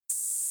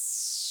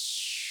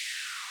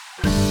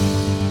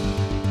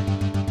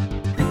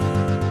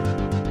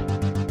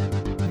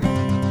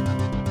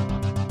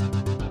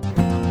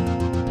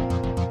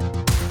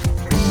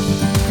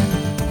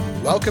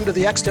Welcome to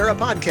the Xterra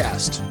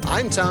Podcast.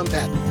 I'm Tom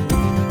Patton.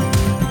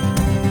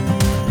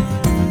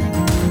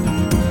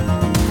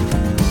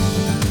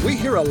 We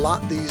hear a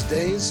lot these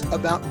days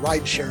about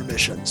rideshare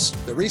missions.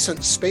 The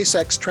recent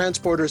SpaceX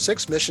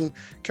Transporter-6 mission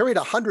carried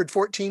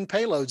 114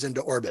 payloads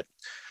into orbit.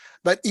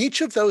 But each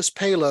of those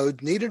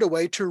payloads needed a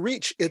way to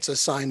reach its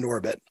assigned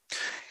orbit.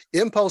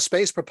 Impulse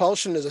Space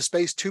Propulsion is a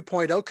Space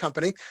 2.0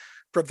 company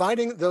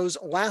providing those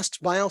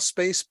last-mile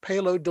space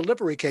payload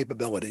delivery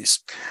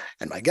capabilities.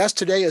 And my guest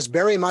today is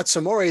Barry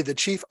Matsumori, the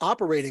Chief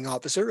Operating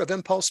Officer of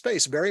Impulse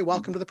Space. Barry,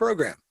 welcome to the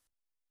program.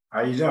 How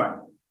are you doing?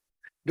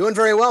 Doing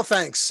very well,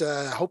 thanks.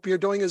 Hope you're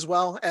doing as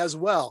well.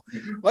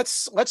 Mm-hmm.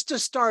 Let's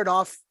just start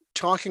off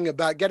talking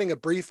about getting a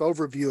brief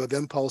overview of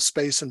Impulse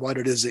Space and what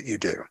it is that you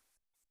do.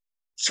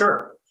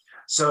 Sure.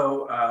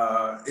 So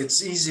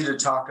it's easy to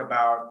talk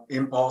about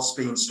Impulse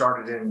being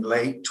started in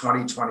late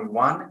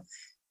 2021,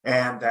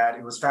 and that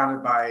it was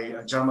founded by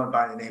a gentleman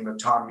by the name of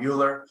Tom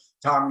Mueller.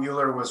 Tom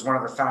Mueller was one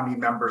of the founding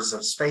members of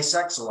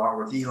SpaceX,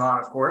 along with Elon,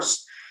 of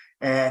course,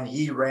 and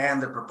he ran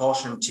the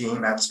propulsion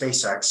team at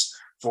SpaceX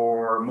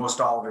for most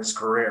all of his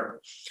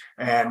career,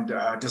 and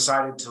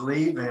decided to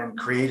leave and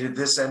created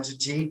this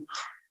entity.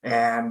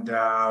 And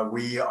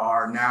we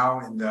are now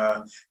in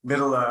the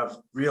middle of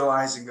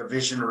realizing a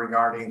vision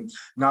regarding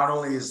not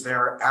only is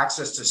there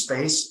access to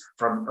space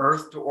from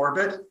Earth to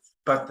orbit,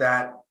 but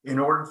that in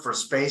order for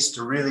space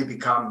to really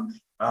become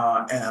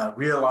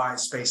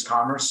realized space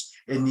commerce,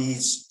 it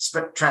needs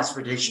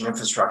transportation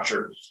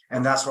infrastructure.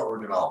 And that's what we're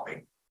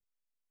developing.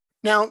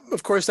 Now,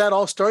 of course, that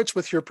all starts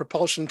with your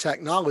propulsion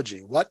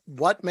technology.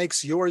 What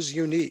makes yours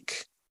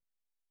unique?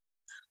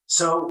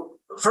 So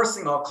first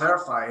thing I'll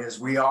clarify is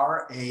we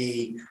are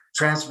a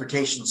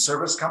transportation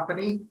service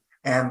company,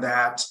 and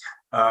that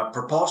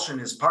propulsion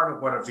is part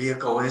of what a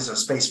vehicle is, a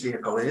space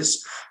vehicle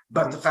is.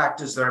 But the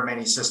fact is there are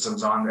many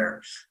systems on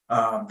there.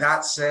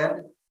 That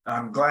said,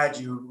 I'm glad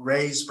you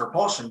raised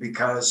propulsion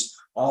because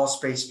all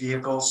space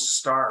vehicles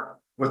start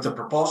with the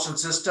propulsion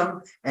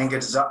system and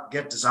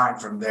get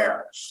designed from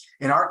there.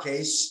 In our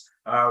case,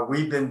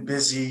 we've been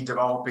busy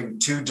developing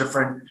two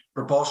different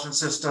propulsion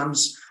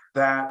systems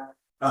that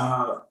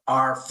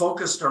are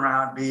focused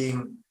around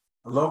being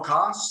low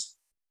cost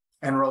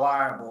and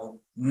reliable,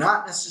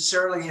 not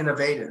necessarily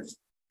innovative,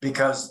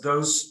 because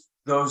those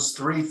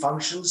three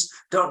functions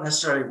don't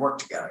necessarily work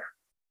together.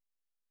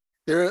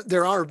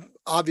 There are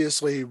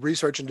obviously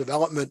research and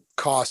development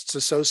costs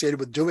associated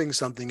with doing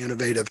something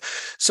innovative.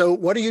 So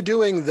what are you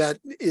doing that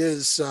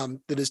is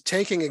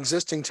taking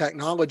existing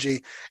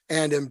technology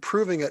and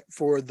improving it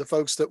for the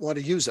folks that want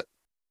to use it?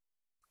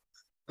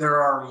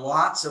 There are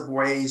lots of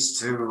ways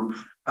to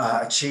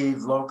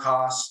achieve low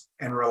cost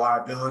and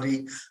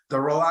reliability. The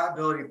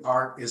reliability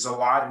part is a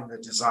lot in the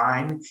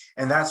design,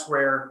 and that's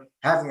where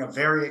having a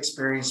very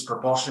experienced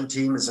propulsion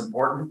team is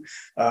important.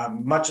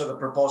 Much of the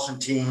propulsion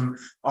team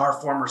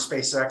are former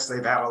SpaceX.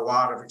 They've had a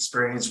lot of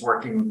experience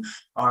working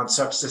on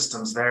such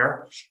systems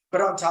there.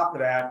 But on top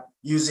of that,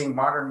 using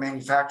modern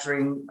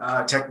manufacturing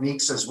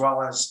techniques, as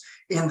well as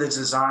in the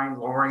design,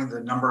 lowering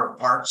the number of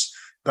parts.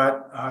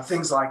 But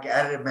things like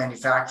additive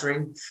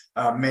manufacturing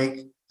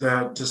make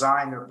the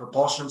design of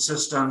propulsion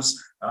systems,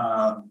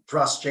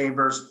 thrust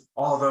chambers,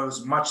 all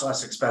those much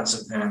less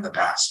expensive than in the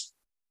past.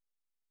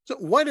 So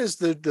what does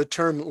the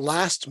term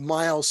last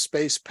mile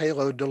space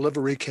payload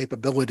delivery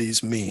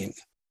capabilities mean?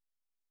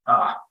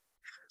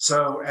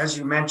 So as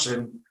you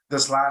mentioned,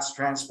 this last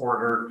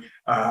transporter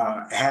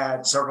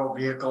had several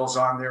vehicles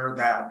on there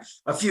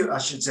a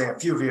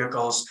few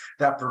vehicles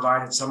that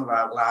provided some of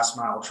that last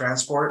mile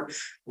transport.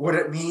 What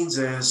it means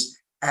is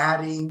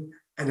adding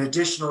an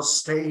additional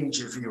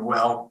stage, if you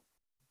will,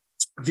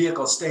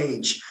 vehicle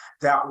stage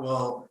that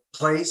will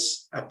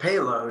place a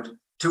payload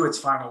to its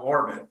final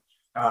orbit.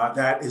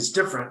 That is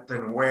different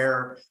than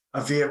where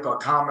a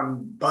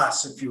common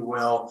bus, if you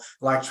will,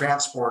 like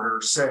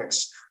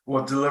Transporter-6,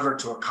 will deliver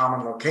to a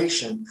common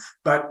location.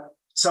 But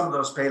some of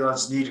those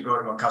payloads need to go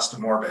to a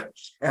custom orbit,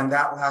 and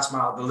that last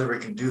mile delivery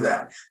can do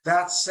that.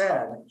 That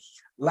said,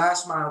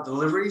 last mile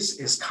deliveries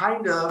is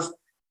kind of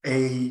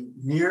a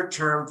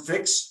near-term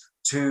fix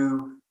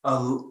to a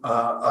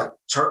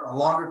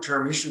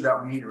longer-term issue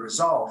that we need to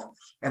resolve,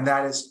 and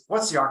that is,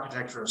 what's the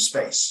architecture of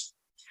space?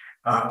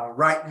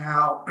 Right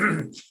now,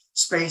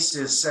 space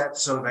is set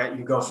so that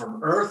you go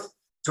from Earth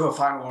to a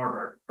final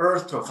orbit.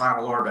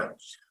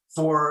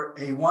 For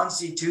a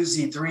 1Z,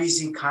 2Z,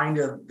 3Z kind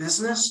of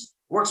business,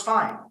 works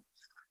fine.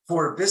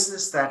 For a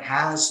business that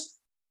has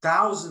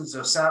thousands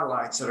of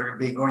satellites that are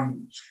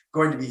going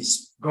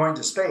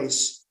to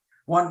space,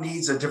 one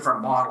needs a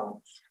different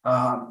model.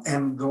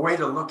 And the way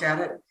to look at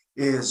it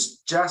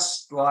is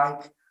just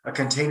like a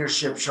container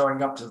ship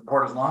showing up to the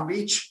port of Long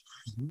Beach,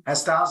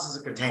 has thousands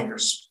of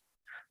containers.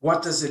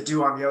 What does it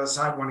do on the other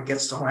side when it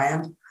gets to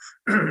land?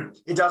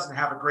 It doesn't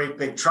have a great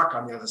big truck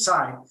on the other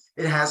side.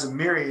 It has a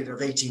myriad of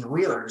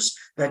 18-wheelers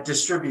that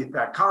distribute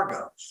that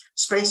cargo.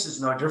 Space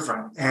is no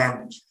different.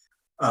 And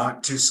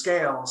to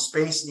scale,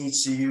 space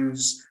needs to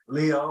use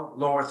LEO,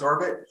 low Earth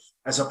orbit,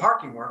 as a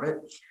parking orbit.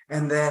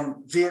 And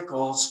then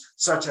vehicles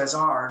such as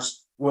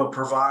ours will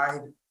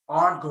provide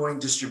ongoing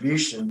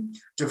distribution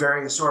to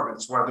various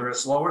orbits, whether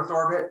it's low Earth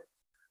orbit,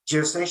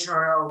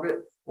 geostationary orbit,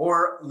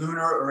 or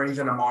lunar, or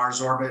even a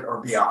Mars orbit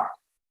or beyond.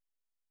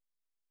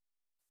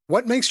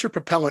 What makes your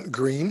propellant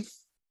green?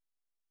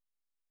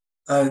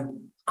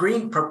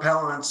 Green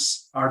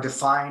propellants are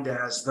defined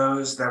as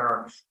those that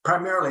are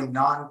primarily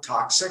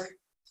non-toxic,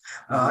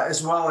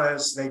 as well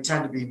as they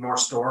tend to be more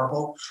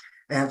storable.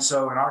 And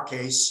so in our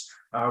case,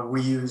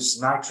 we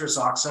use nitrous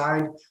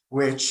oxide,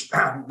 which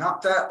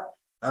not that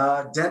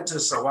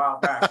dentists a while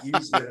back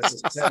used it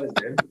as a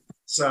sedative.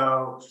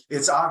 So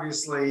it's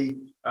obviously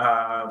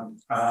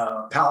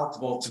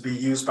palatable to be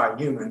used by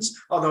humans,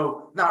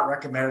 although not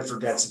recommended for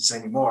dentists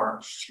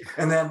anymore.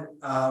 And then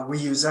we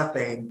use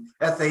ethane.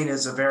 Ethane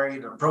is a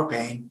variant of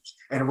propane,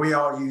 and we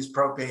all use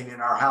propane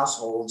in our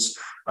households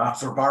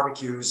for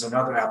barbecues and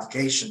other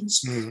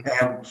applications.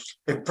 And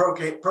if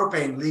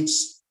propane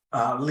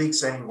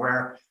leaks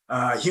anywhere,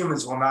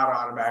 humans will not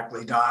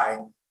automatically die,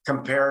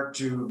 compared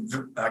to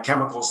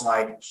chemicals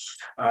like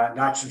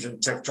nitrogen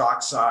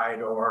tetroxide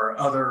or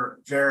other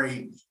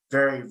very,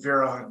 very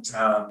virulent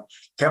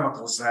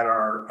chemicals that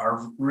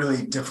are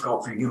really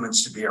difficult for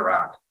humans to be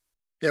around.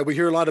 Yeah, we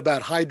hear a lot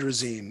about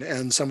hydrazine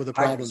and some of the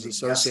problems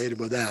associated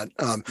with that.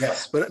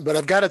 Yes. But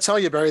I've got to tell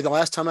you, Barry, the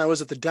last time I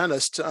was at the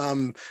dentist,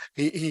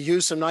 he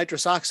used some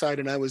nitrous oxide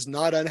and I was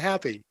not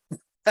unhappy.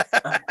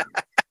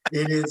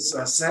 It is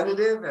a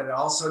sedative, and it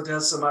also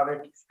has some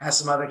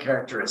other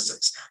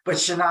characteristics, but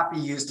should not be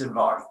used in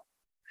volume.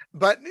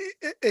 But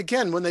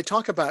again, when they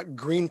talk about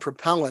green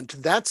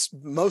propellant, that's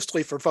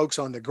mostly for folks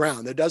on the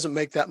ground. It doesn't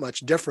make that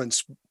much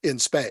difference in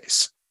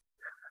space.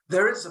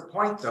 There is a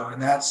point, though,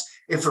 and that's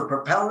if a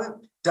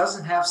propellant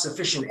doesn't have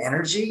sufficient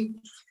energy,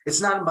 it's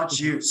not much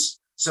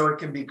use. So it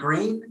can be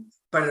green,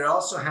 but it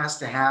also has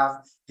to have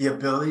the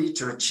ability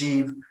to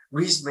achieve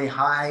reasonably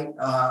high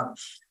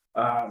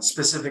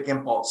specific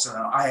impulse,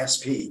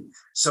 ISP,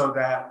 so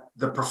that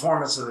the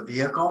performance of the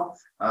vehicle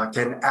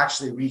can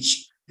actually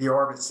reach the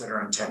orbits that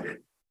are intended.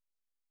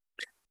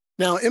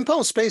 Now,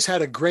 Impulse Space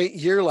had a great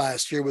year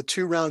last year with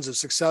 2 rounds of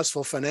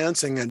successful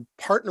financing and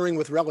partnering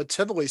with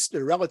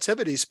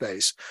Relativity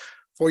Space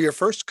for your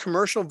first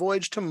commercial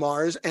voyage to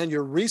Mars and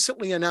your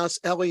recently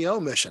announced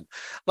LEO mission.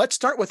 Let's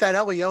start with that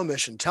LEO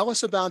mission. Tell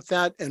us about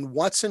that and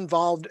what's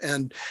involved,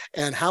 and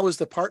how is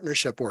the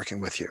partnership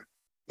working with you?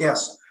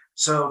 Yes.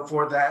 So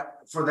for that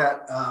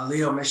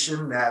LEO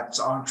mission that's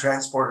on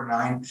Transporter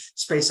 9,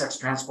 SpaceX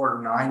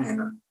Transporter 9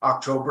 in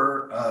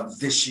October of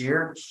this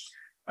year,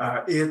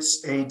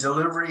 it's a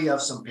delivery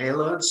of some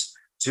payloads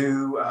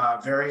to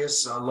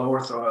various low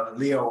Earth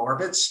LEO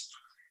orbits,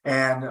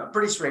 and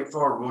pretty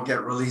straightforward. We'll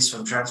get released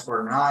from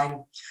Transporter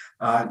 9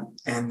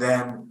 and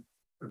then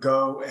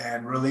go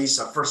and release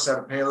a first set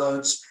of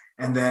payloads,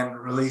 and then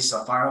release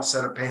a final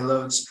set of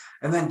payloads,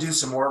 and then do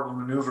some orbital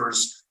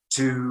maneuvers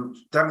to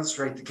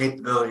demonstrate the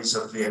capabilities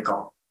of the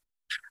vehicle.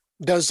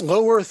 Does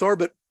low Earth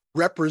orbit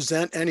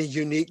represent any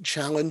unique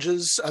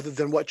challenges other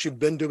than what you've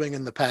been doing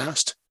in the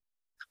past?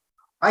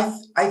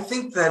 I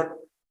think that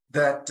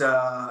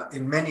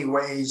in many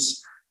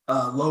ways,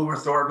 low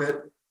Earth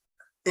orbit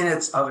in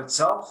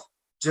itself,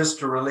 just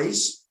to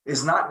release,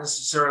 is not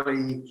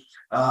necessarily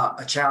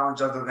a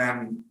challenge, other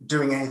than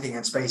doing anything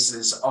in space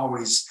is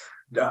always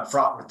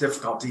fraught with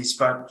difficulties.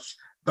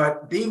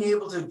 But being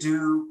able to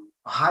do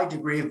a high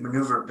degree of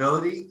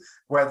maneuverability,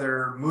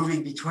 whether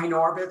moving between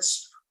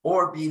orbits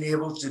or being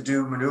able to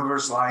do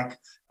maneuvers like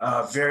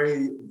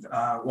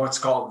what's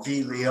called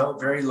VLEO,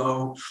 very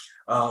low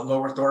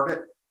Earth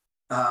orbit,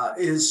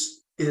 is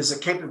a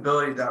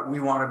capability that we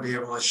want to be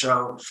able to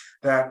show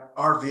that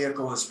our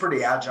vehicle is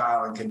pretty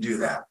agile and can do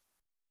that.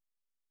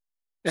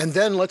 And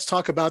then let's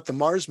talk about the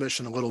Mars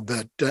mission a little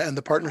bit and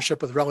the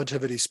partnership with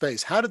Relativity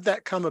Space. How did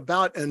that come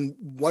about, and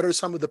what are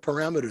some of the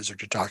parameters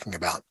that you're talking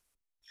about?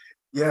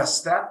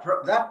 Yes, that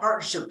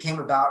partnership came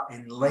about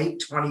in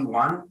late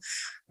 21,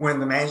 when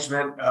the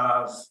management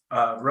of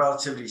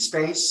Relativity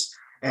Space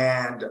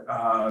and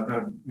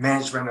the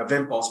management of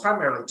Impulse,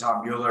 primarily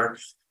Tom Bueller,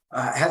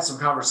 had some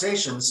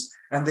conversations,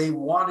 and they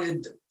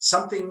wanted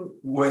something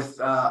with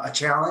a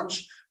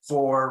challenge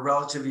for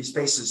Relativity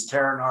Space's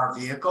Terranar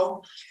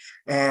vehicle.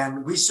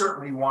 And we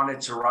certainly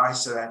wanted to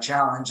rise to that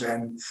challenge.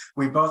 And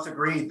we both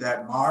agreed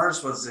that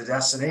Mars was the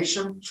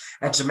destination.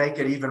 And to make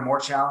it even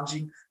more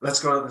challenging, let's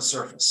go to the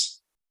surface.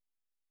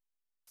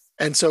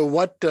 And so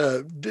what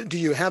do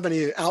you have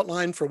any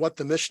outline for what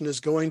the mission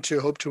is going to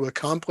hope to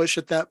accomplish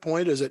at that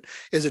point? Is it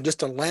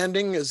just a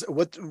landing?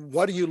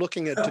 What are you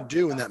looking at to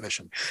do in that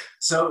mission?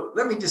 So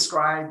let me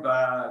describe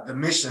the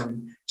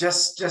mission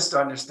just to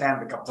understand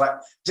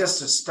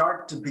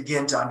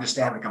begin to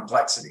understand the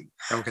complexity.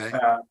 Okay.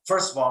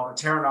 First of all, the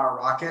Terranar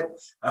rocket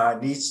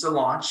needs to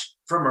launch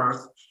from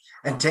Earth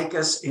and take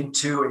us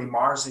into a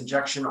Mars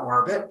injection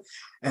orbit.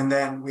 And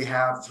then we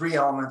have 3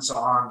 elements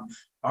on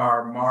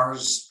our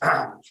Mars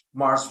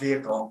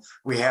vehicle.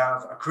 We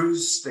have a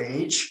cruise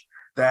stage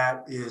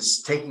that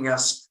is taking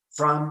us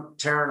from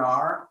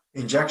Terranar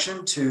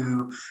injection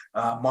to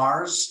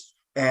Mars,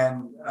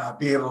 and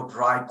be able to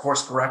provide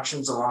course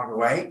corrections along the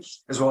way,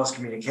 as well as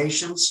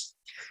communications.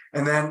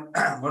 And then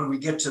when we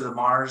get to the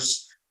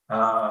Mars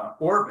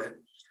orbit,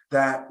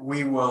 that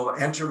we will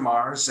enter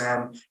Mars.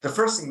 And the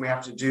first thing we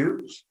have to do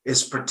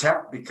is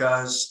protect,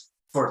 because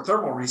for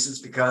thermal reasons,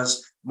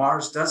 because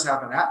Mars does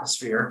have an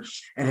atmosphere.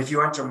 And if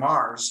you enter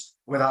Mars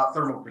without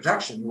thermal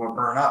protection, you will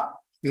burn up.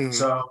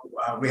 So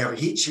we have a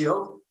heat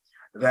shield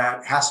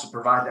that has to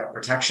provide that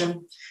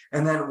protection.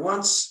 And then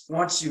once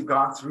you've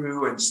gone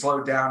through and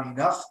slowed down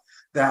enough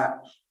that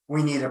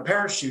we need a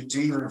parachute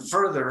to even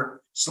further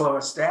slow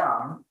us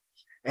down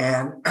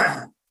and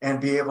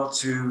be able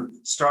to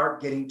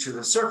start getting to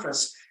the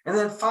surface. And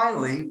then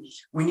finally,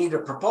 we need a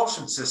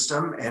propulsion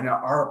system, and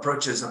our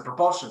approach is a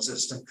propulsion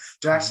system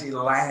to actually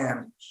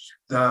land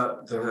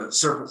the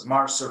surface,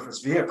 Mars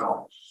surface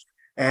vehicle.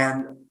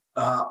 And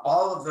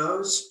all of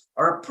those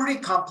are a pretty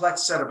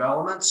complex set of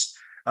elements.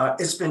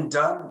 It's been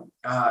done,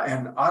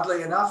 and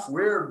oddly enough,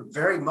 we're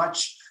very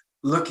much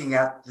looking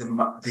at the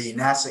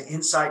NASA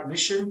InSight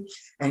mission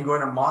and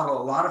going to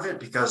model a lot of it,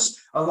 because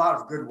a lot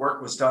of good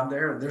work was done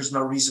there, and there's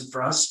no reason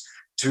for us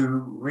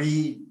to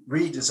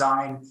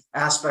redesign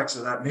aspects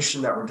of that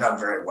mission that were done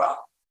very well.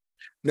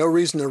 No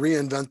reason to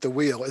reinvent the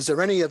wheel. Is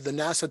there any of the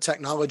NASA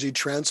technology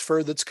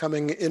transfer that's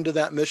coming into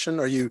that mission?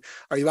 Are you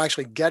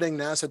actually getting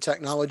NASA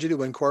technology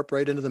to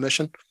incorporate into the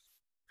mission?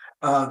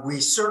 We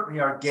certainly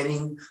are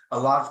getting a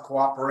lot of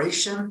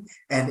cooperation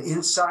and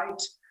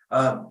insight.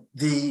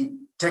 The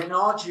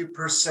technology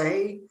per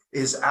se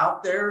is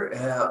out there,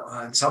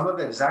 and some of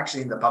it is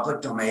actually in the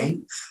public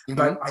domain.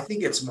 But I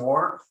think it's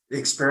more the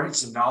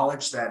experience and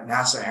knowledge that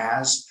NASA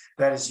has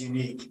that is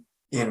unique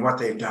in what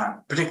they've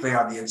done, particularly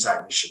on the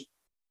InSight mission.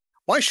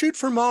 Why shoot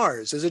for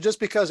Mars? Is it just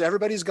because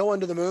everybody's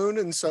going to the moon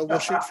and so we'll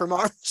shoot for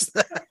Mars?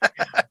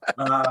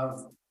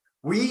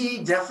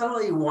 We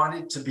definitely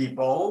wanted to be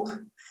bold,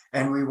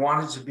 and we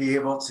wanted to be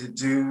able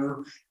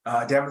to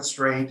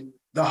demonstrate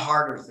the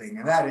harder thing,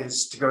 and that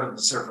is to go to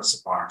the surface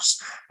of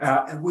Mars.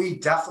 And we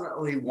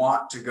definitely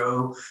want to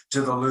go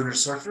to the lunar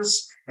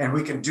surface, and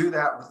we can do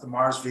that with the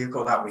Mars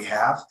vehicle that we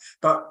have.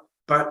 But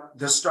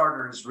the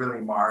starter is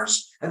really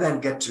Mars, and then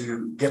get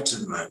to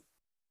the moon.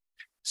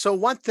 So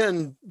what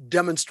then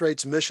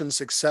demonstrates mission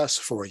success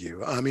for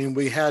you? I mean,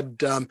 we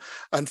had,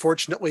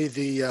 unfortunately,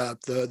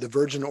 the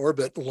Virgin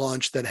Orbit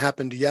launch that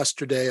happened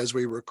yesterday as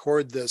we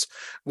record this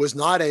was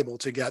not able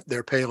to get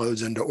their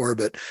payloads into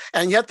orbit.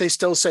 And yet they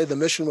still say the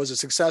mission was a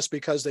success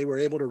because they were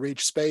able to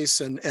reach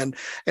space. And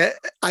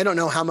I don't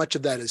know how much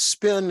of that is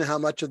spin, how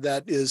much of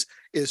that is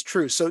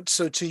true. So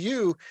to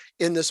you,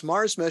 in this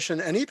Mars mission,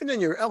 and even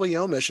in your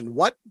LEO mission,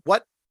 what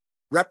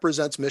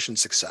represents mission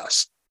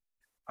success?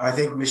 I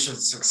think mission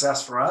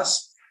success for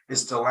us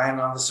is to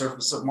land on the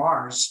surface of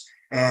Mars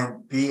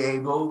and be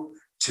able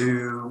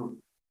to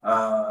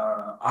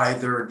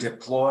either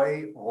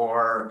deploy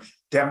or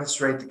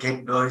demonstrate the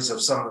capabilities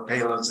of some of the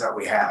payloads that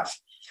we have.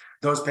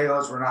 Those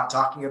payloads we're not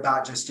talking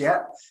about just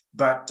yet,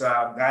 but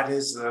that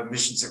is the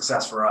mission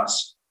success for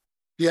us.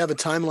 Do you have a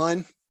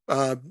timeline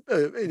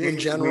in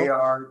general? We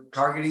are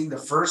targeting the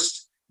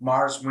first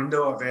Mars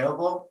window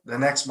available, the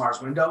next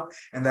Mars window,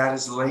 and that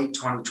is late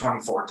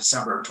 2024,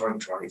 December of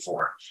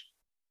 2024.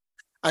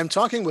 I'm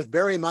talking with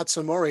Barry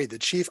Matsumori, the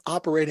Chief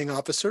Operating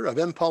Officer of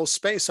Impulse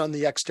Space on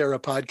the Xterra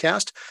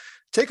podcast.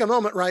 Take a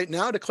moment right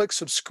now to click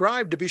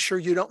subscribe to be sure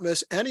you don't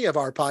miss any of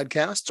our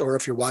podcasts, or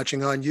if you're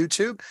watching on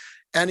YouTube,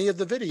 any of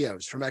the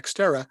videos from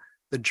Xterra,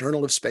 the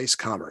Journal of Space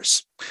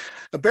Commerce.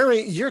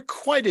 Barry, you're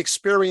quite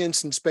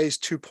experienced in Space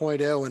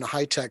 2.0 and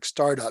high-tech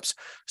startups.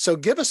 So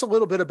give us a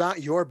little bit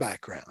about your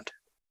background.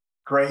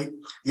 Great.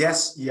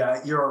 Yes,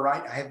 yeah, you're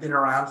right. I have been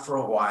around for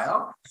a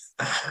while,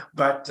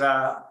 but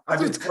I've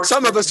been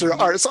some of us are.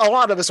 A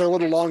lot of us are a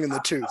little long in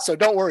the tooth, so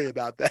don't worry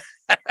about that.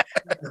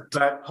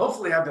 But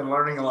hopefully, I've been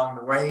learning along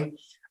the way.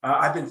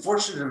 I've been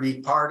fortunate to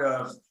be part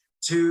of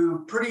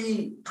two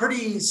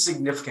pretty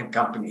significant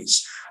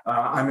companies.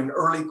 I'm an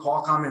early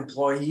Qualcomm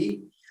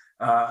employee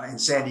in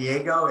San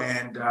Diego,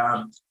 and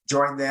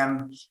joined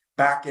them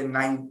back in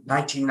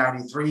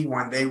 1993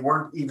 when they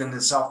weren't even in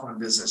the cell phone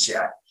business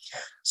yet.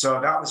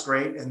 So that was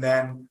great. And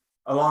then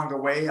along the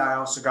way, I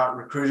also got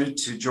recruited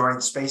to join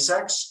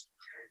SpaceX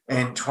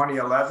in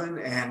 2011.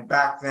 And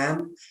back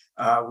then,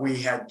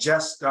 we had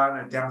just done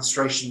a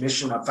demonstration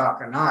mission of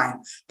Falcon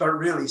 9, but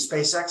really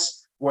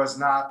SpaceX was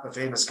not the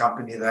famous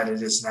company that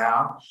it is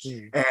now.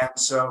 And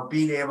so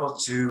being able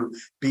to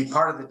be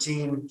part of the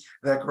team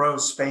that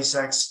grows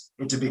SpaceX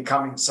into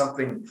becoming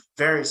something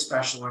very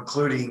special,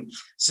 including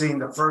seeing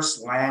the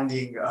first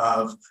landing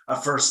of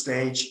a first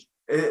stage,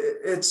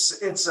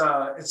 it's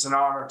an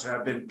honor to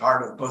have been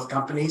part of both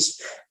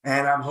companies.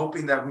 And I'm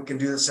hoping that we can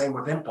do the same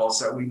with Impulse,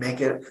 that we make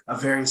it a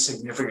very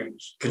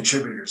significant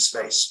contributor to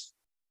space.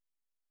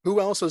 Who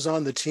else is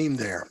on the team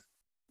there?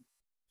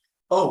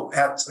 Oh,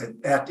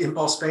 at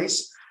Impulse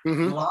Space,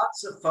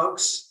 lots of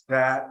folks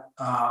that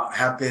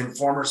have been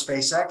former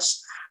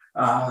SpaceX.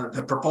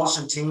 The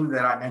propulsion team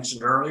that I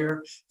mentioned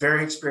earlier,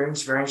 very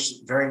experienced,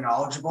 very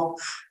knowledgeable.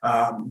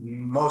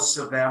 Most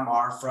of them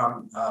are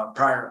from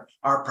prior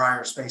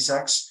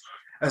SpaceX,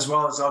 as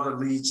well as other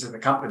leads in the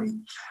company.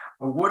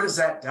 Well, what has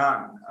that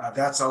done?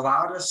 That's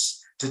allowed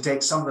us to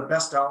take some of the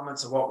best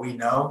elements of what we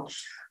know,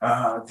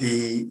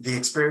 the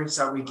experience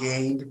that we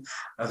gained,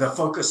 the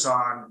focus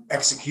on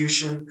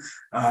execution,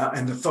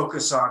 and the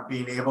focus on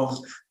being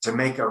able to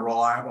make a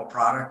reliable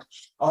product.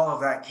 All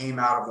of that came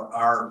out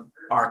of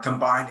our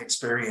combined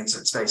experience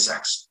at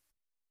SpaceX.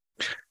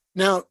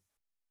 Now,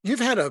 you've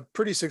had a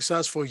pretty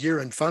successful year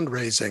in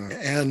fundraising,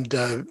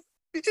 and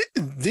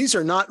these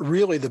are not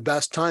really the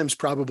best times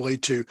probably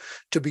to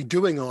be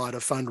doing a lot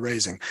of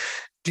fundraising.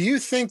 Do you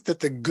think that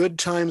the good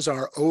times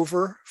are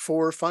over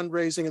for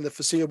fundraising in the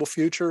foreseeable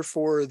future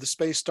for the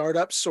space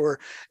startups, or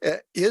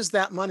is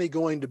that money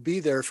going to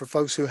be there for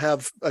folks who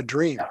have a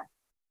dream?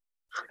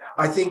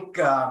 I think,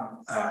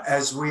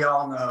 as we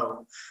all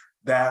know,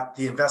 that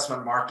the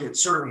investment market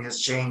certainly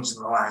has changed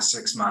in the last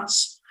 6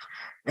 months,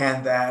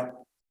 and that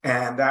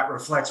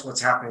reflects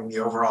what's happening in the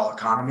overall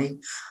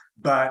economy.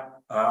 But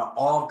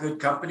all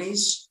good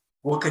companies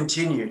will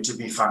continue to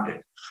be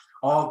funded.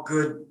 All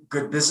good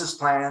business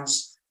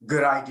plans,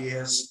 good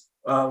ideas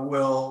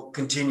will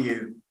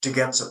continue to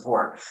get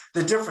support.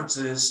 The difference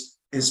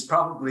is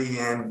probably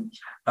in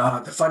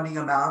the funding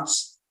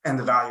amounts and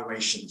the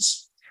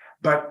valuations.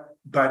 But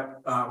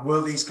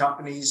will these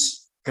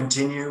companies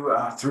continue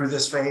through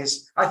this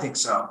phase? I think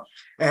so.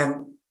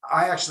 And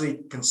I actually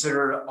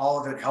consider all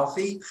of it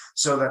healthy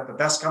so that the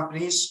best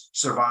companies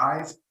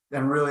survive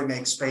and really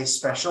make space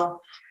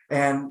special.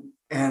 And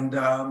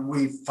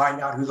we find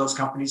out who those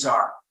companies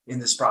are in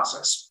this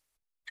process.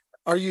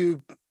 Are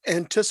you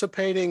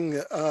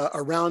anticipating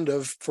a round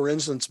of, for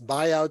instance,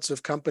 buyouts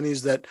of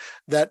companies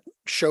that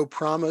show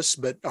promise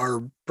but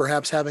are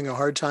perhaps having a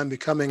hard time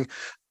becoming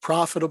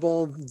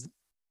profitable?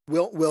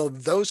 Will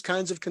those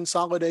kinds of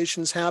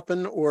consolidations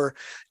happen, or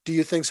do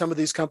you think some of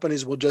these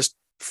companies will just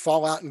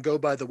fall out and go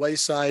by the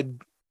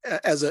wayside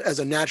as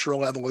a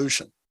natural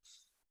evolution?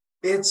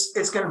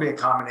 It's going to be a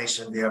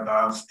combination of the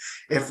above.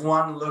 If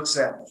one looks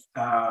at,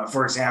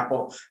 for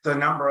example, the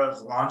number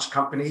of launch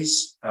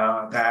companies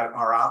that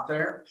are out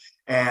there,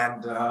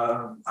 and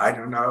I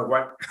don't know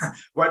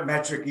what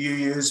metric you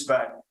use,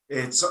 but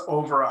it's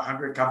over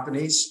 100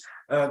 companies.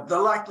 The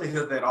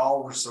likelihood that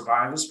all will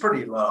survive is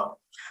pretty low.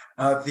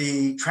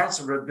 The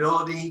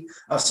transferability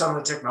of some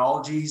of the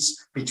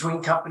technologies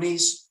between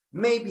companies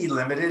may be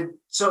limited,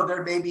 so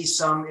there may be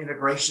some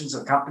integrations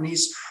of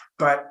companies.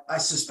 But I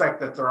suspect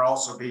that there will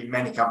also be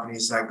many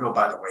companies that go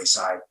by the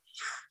wayside.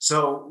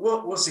 So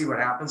we'll see what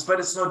happens, but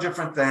it's no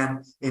different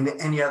than in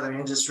any other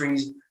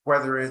industries,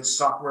 whether it's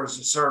software as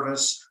a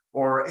service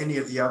or any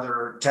of the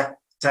other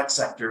tech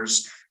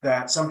sectors,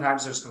 that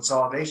sometimes there's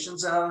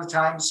consolidations and other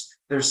times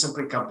there's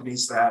simply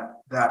companies that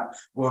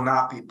will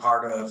not be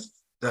part of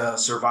the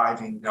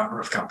surviving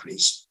number of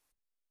companies.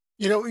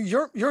 You know,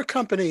 your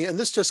company, and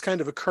this just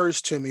kind of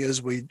occurs to me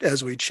as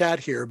we chat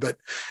here, but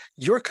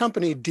your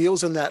company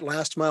deals in that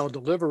last mile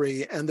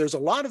delivery, and there's a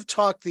lot of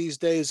talk these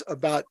days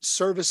about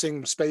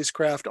servicing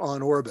spacecraft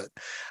on orbit.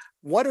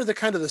 What are the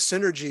kind of the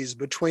synergies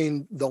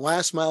between the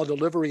last mile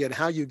delivery and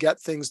how you get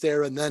things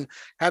there, and then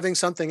having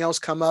something else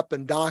come up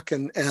and dock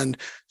and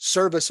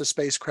service a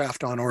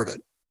spacecraft on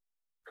orbit?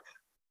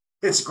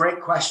 It's a great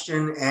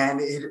question,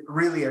 and it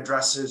really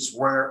addresses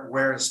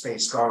where is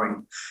space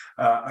going.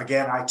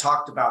 Again, I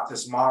talked about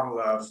this model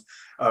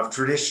of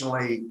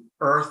traditionally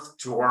Earth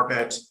to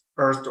orbit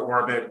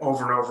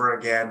over and over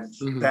again.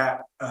 Mm-hmm.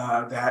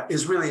 That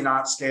is really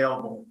not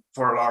scalable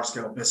for a large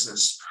scale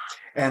business,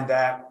 and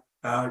that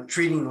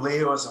treating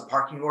LEO as a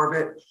parking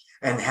orbit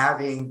and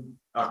having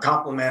a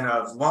complement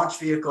of launch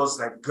vehicles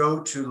that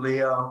go to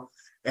LEO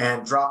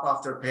and drop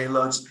off their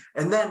payloads,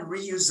 and then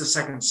reuse the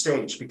second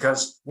stage,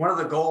 because one of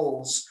the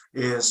goals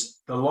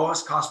is the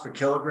lowest cost per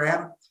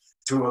kilogram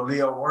to a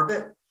LEO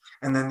orbit.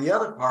 And then the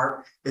other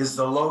part is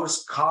the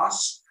lowest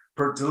cost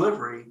per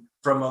delivery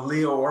from a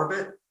LEO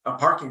orbit, a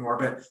parking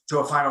orbit, to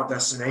a final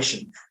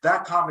destination.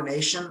 That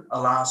combination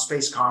allows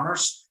space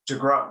commerce to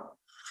grow.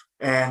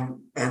 And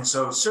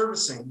so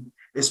servicing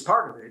is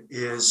part of it.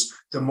 Is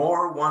the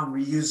more one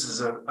reuses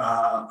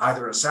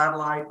either a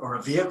satellite or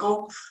a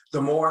vehicle,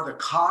 the more the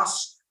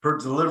cost per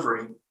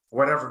delivery,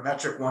 whatever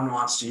metric one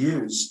wants to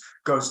use,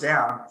 goes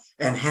down,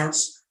 and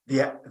hence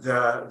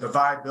the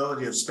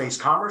viability of space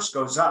commerce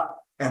goes up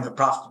and the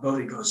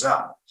profitability goes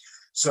up.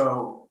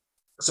 So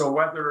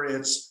whether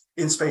it's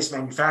in space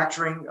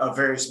manufacturing of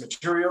various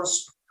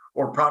materials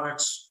or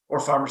products or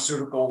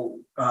pharmaceutical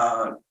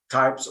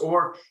types,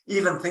 or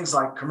even things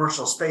like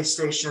commercial space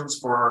stations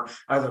for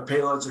either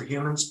payloads or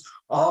humans,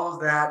 all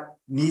of that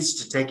needs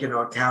to take into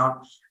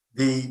account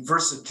the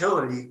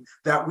versatility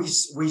that we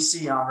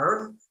see on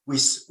Earth.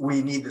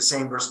 We need the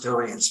same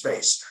versatility in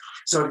space.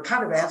 So to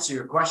kind of answer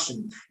your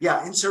question,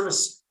 yeah, in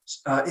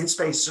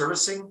space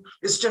servicing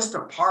is just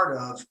a part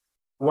of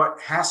what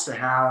has to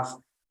have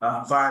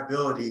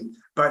viability,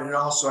 but it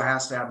also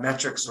has to have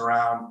metrics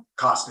around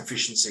cost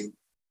efficiency.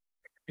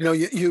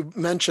 You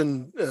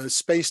mentioned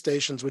space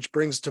stations, which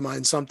brings to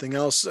mind something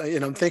else.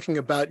 I'm thinking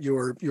about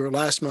your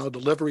last mile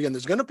delivery, and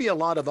there's going to be a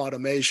lot of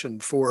automation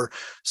for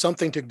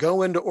something to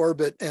go into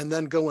orbit and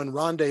then go and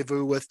rendezvous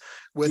You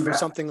with bet.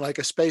 something like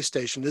a space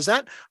station. Is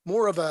that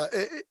more of a?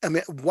 I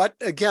mean, what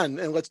again?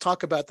 And let's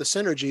talk about the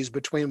synergies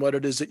between what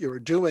it is that you're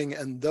doing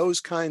and those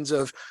kinds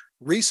of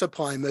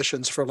resupply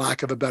missions, for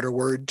lack of a better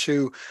word,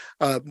 to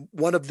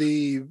one of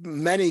the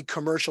many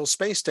commercial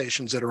space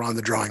stations that are on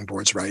the drawing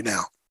boards right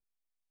now.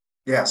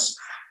 Yes.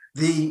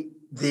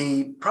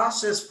 The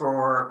process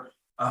for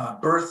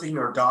berthing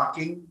or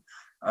docking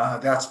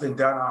that's been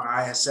done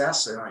on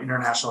ISS,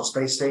 International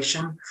Space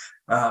Station.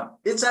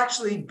 It's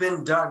actually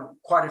been done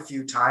quite a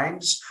few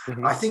times.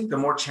 Mhm. I think the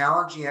more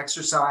challenging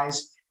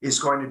exercise is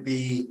going to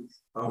be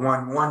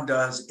when one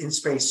does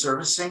in-space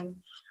servicing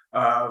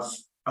of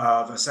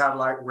a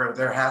satellite, where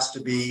there has to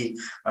be,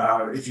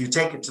 if you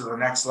take it to the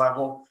next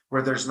level,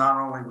 where there's not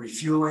only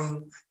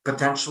refueling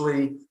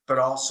potentially, but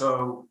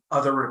also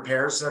other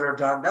repairs that are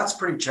done. That's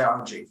pretty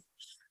challenging.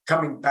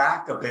 Coming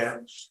back a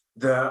bit,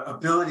 the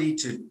ability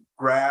to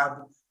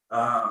grab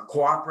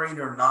cooperating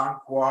or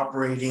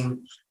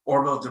non-cooperating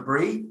orbital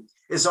debris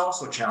is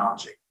also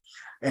challenging.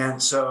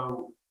 And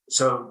so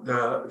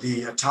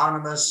the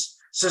autonomous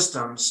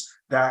systems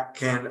that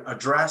can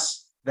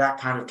address that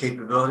kind of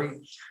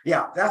capability,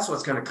 yeah, that's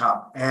what's going to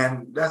come.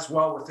 And that's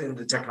well within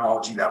the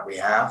technology that we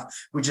have.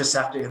 We just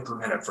have to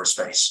implement it for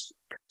space.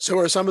 So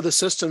are some of the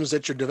systems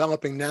that you're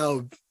developing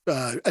now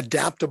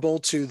adaptable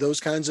to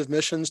those kinds of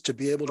missions, to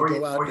be able to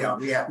go out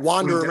and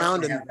wander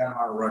around and have that on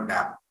our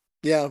roadmap.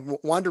 Yeah,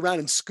 wander around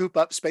and scoop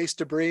up space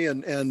debris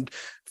and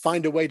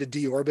find a way to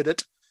deorbit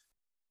it?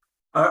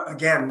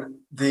 Again,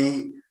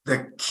 the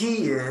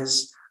key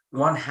is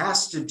one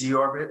has to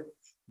deorbit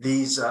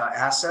these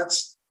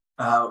assets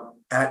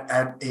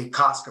at a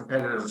cost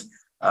competitive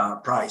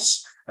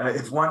price.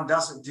 If one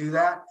doesn't do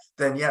that,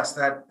 then yes,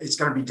 that it's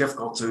going to be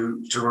difficult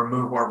to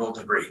remove orbital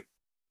debris.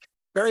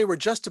 Barry, we're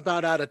just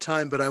about out of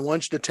time, but I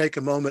want you to take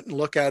a moment and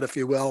look at, if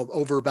you will,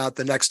 over about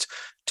the next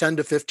 10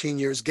 to 15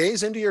 years.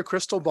 Gaze into your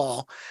crystal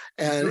ball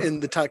and in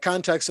the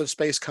context of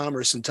space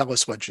commerce, and tell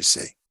us what you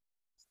see.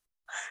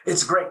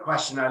 It's a great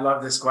question. I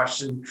love this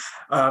question.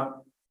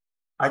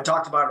 I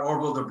talked about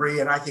orbital debris,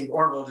 and I think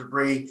orbital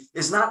debris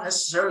is not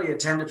necessarily a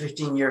 10 to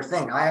 15 year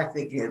thing. I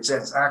think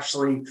it's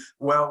actually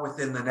well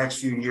within the next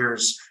few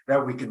years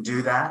that we can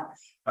do that.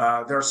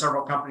 There are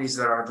several companies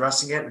that are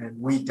addressing it, and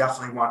we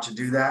definitely want to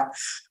do that.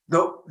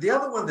 Though the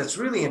other one that's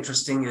really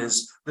interesting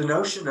is the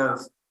notion of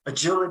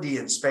agility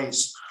in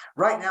space.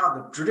 Right now,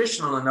 the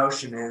traditional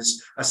notion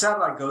is a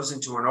satellite goes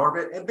into an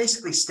orbit and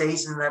basically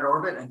stays in that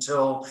orbit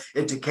until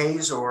it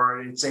decays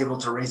or it's able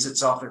to raise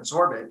itself in its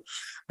orbit.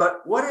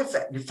 But what if,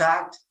 in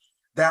fact,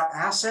 that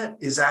asset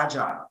is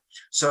agile?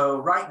 So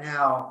right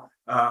now,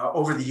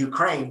 over the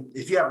Ukraine,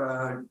 if you have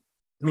a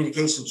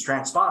communications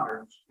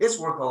transponder, it's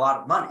worth a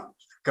lot of money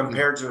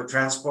compared to a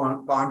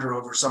transponder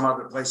over some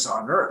other place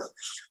on Earth.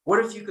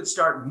 What if you could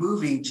start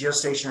moving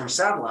geostationary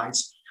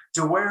satellites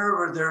to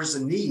wherever there's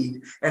a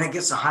need and it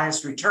gets the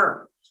highest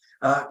return?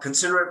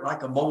 Consider it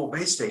like a mobile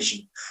base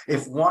station.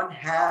 If one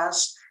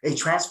has a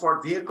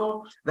transport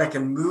vehicle that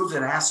can move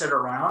an asset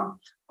around,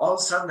 all of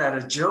a sudden that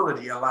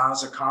agility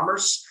allows a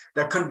commerce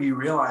that couldn't be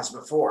realized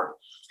before,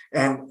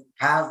 and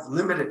have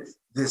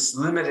this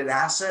limited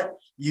asset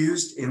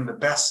used in the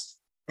best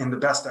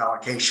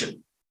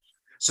allocation.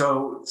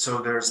 So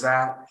there's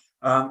that.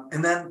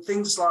 And then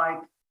things like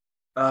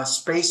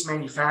space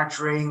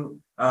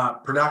manufacturing,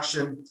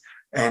 production,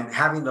 and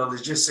having the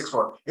logistics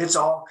for it, it's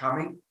all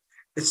coming.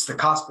 It's the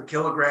cost per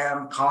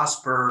kilogram,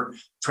 cost per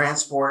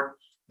transport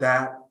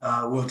that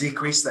will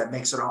decrease, that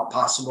makes it all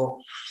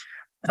possible.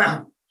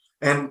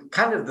 And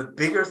kind of the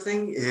bigger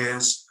thing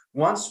is,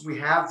 once we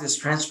have this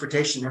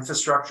transportation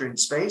infrastructure in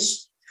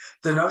space,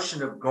 the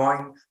notion of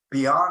going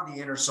beyond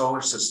the inner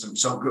solar system,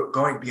 so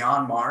going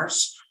beyond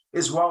Mars,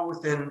 is well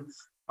within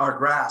our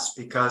grasp,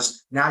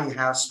 because now you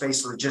have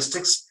space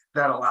logistics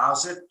that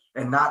allows it,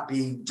 and not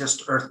being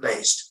just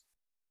Earth-based.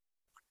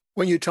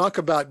 When you talk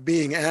about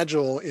being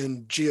agile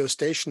in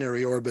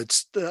geostationary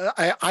orbits,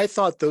 I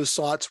thought those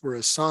thoughts were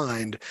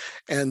assigned.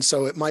 And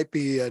so it might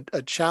be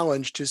a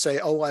challenge to say,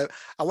 oh,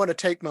 I want to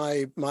take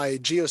my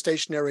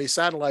geostationary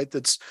satellite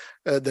that's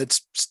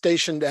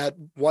stationed at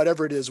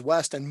whatever it is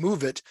west and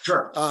move it.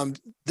 Sure.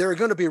 There are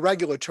going to be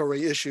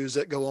regulatory issues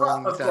that go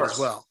along with that as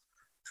well.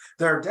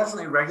 There are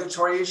definitely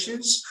regulatory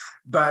issues,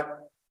 but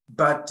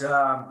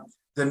the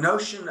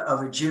notion of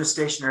a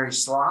geostationary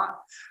slot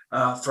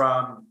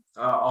from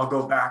I'll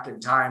go back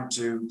in time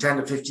to 10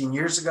 to 15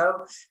 years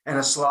ago, and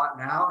a slot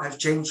now have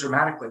changed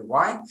dramatically.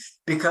 Why?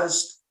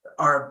 Because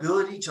our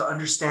ability to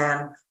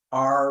understand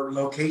our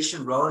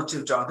location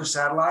relative to other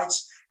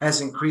satellites has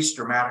increased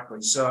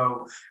dramatically.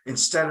 So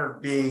instead of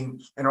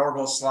being an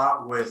orbital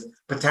slot with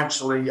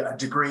potentially a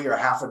degree or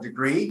half a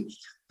degree,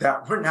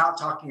 that we're now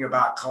talking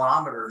about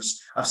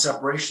kilometers of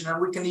separation, and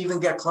we can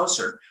even get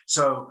closer.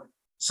 So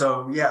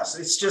yes,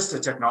 it's just a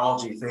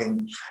technology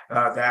thing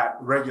that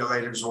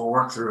regulators will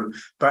work through.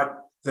 But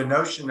the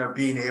notion of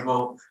being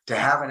able to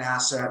have an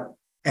asset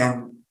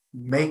and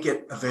make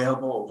it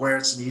available where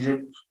it's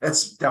needed,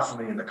 that's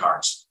definitely in the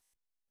cards.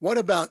 What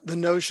about the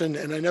notion,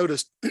 and I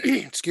noticed,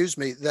 excuse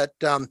me, that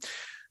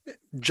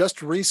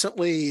just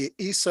recently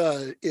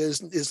ESA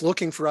is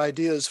looking for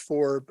ideas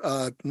for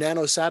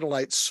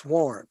nanosatellite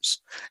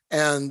swarms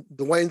and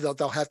the way that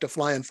they'll have to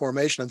fly in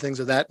formation and things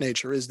of that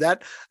nature. Is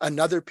that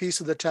another piece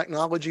of the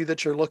technology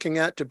that you're looking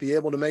at to be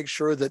able to make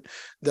sure that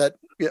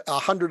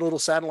 100 little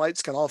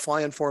satellites can all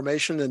fly in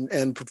formation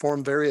and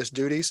perform various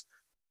duties?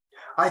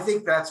 I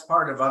think that's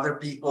part of other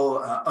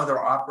people,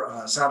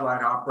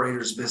 satellite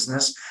operators'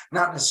 business,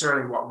 not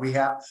necessarily what we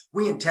have.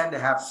 We intend to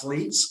have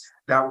fleets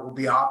that will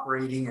be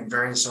operating in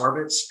various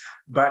orbits,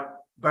 but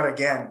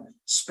again,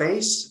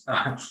 space,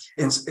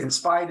 in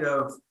spite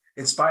of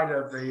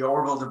the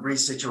orbital debris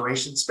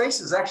situation, space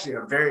is actually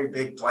a very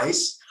big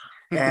place,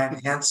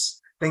 and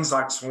hence things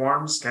like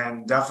swarms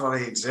can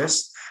definitely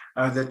exist.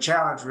 The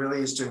challenge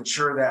really is to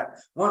ensure that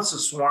once a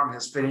swarm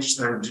has finished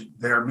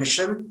their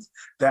mission,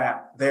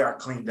 that they are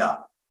cleaned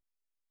up.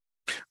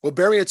 Well,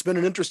 Barry, it's been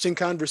an interesting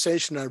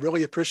conversation. I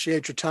really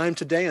appreciate your time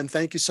today, and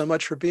thank you so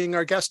much for being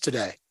our guest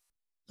today.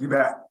 You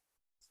bet.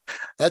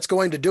 That's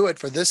going to do it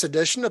for this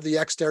edition of the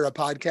Xterra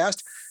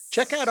podcast.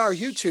 Check out our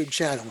YouTube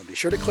channel and be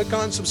sure to click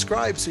on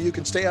subscribe so you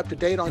can stay up to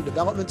date on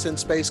developments in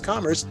space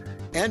commerce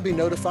and be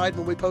notified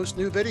when we post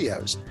new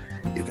videos.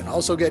 You can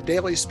also get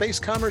daily space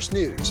commerce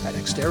news at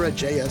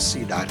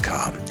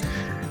xterrajsc.com.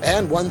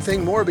 And one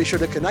thing more, be sure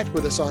to connect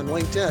with us on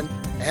LinkedIn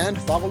and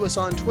follow us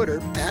on Twitter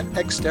at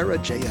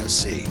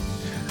xterrajsc.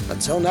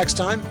 Until next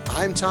time,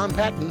 I'm Tom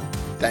Patton.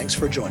 Thanks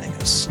for joining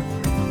us.